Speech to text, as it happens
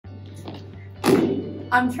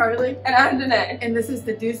I'm Charlie. And I'm Danae. And this is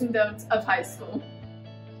the do's and don'ts of high school.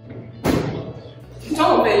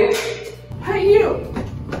 Don't, babe. Hey, you.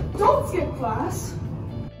 Don't skip class.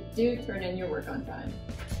 Do turn in your work on time.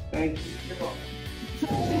 Thank you. You're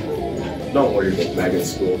welcome. Don't wear your book bag at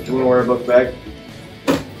school. Do you want to wear a book bag?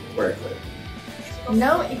 Wear it clear.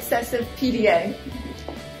 No excessive PDA.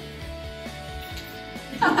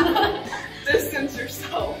 Distance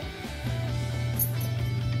yourself.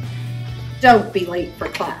 Don't be late for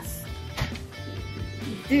class.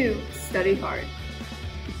 Do study hard.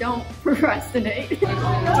 Don't procrastinate.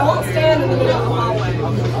 Don't stand in the middle of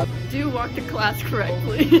the hallway. Do walk to class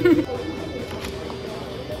correctly. Do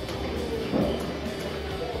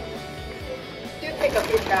pick up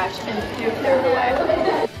your trash and do throw it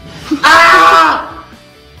away. Ah!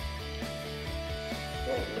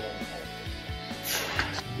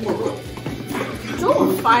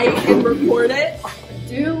 Don't fight and report it.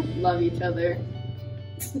 Do love each other.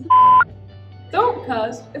 Don't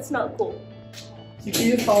cuss. It's not cool.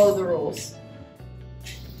 Do follow the rules.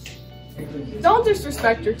 Don't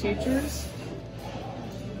disrespect your teachers.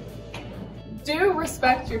 Do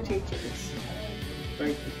respect your teachers.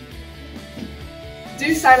 Thank you.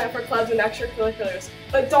 Do sign up for clubs and extracurriculars,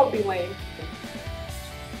 but don't be lame.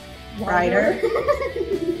 Writer.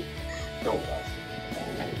 Don't cuss.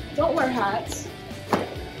 Don't wear hats.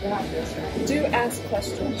 Do ask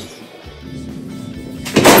questions.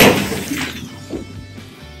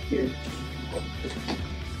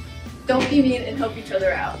 Don't be mean and help each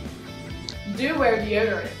other out. Do wear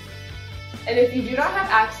deodorant. And if you do not have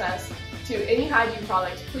access to any hygiene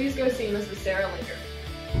products, please go see Mrs. Sarah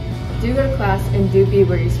Linker. Do go to class and do be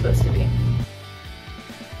where you're supposed to be.